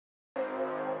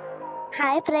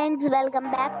Hi friends,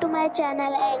 welcome back to my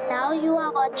channel and now you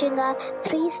are watching a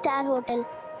 3-star hotel.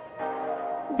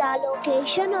 The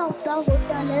location of the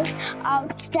hotel is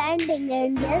outstanding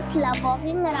and guests love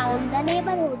walking around the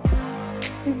neighborhood.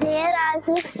 There are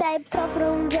 6 types of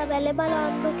rooms available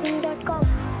on booking.com.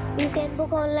 You can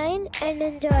book online and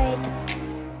enjoy it.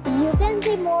 You can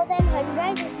see more than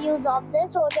 100 reviews of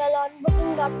this hotel on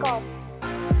booking.com.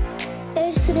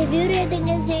 Its review rating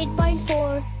is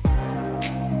 8.4.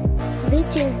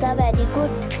 which is the very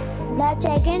good. The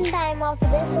check-in time of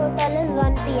this hotel is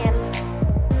 1 p.m.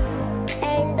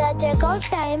 and the check-out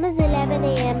time is 11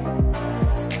 a.m.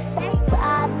 Pets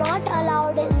are not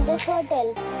allowed in this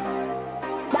hotel.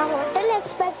 The hotel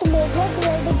accepts major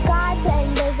credit cards and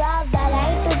reserves the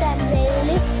right to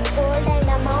temporarily hold an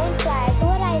amount prior to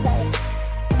arrival.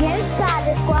 Guests are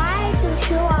required to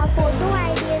show a photo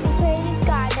ID and credit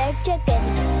card at check-in.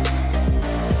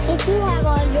 If you have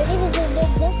already visited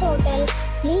this hotel,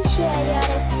 please share your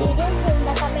experience in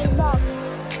the comment box.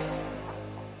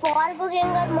 For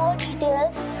booking or more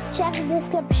details, check the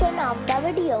description of the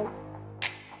video.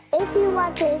 If you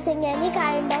are facing any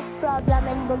kind of problem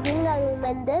in booking a room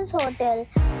in this hotel,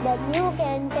 then you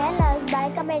can tell us by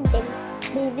commenting.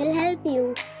 We will help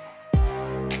you.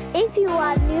 If you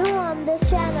are new on this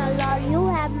channel or you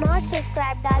have not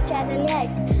subscribed our channel yet,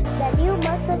 then you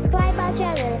must subscribe our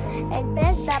channel and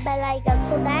press the bell icon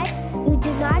so that you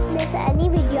do not miss any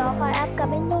video of our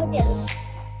upcoming hotels.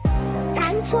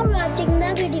 Thanks for watching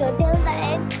the video till the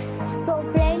end. So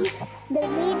friends,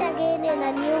 we'll meet again in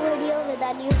a new video with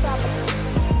a new property.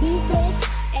 Be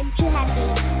safe and be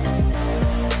happy.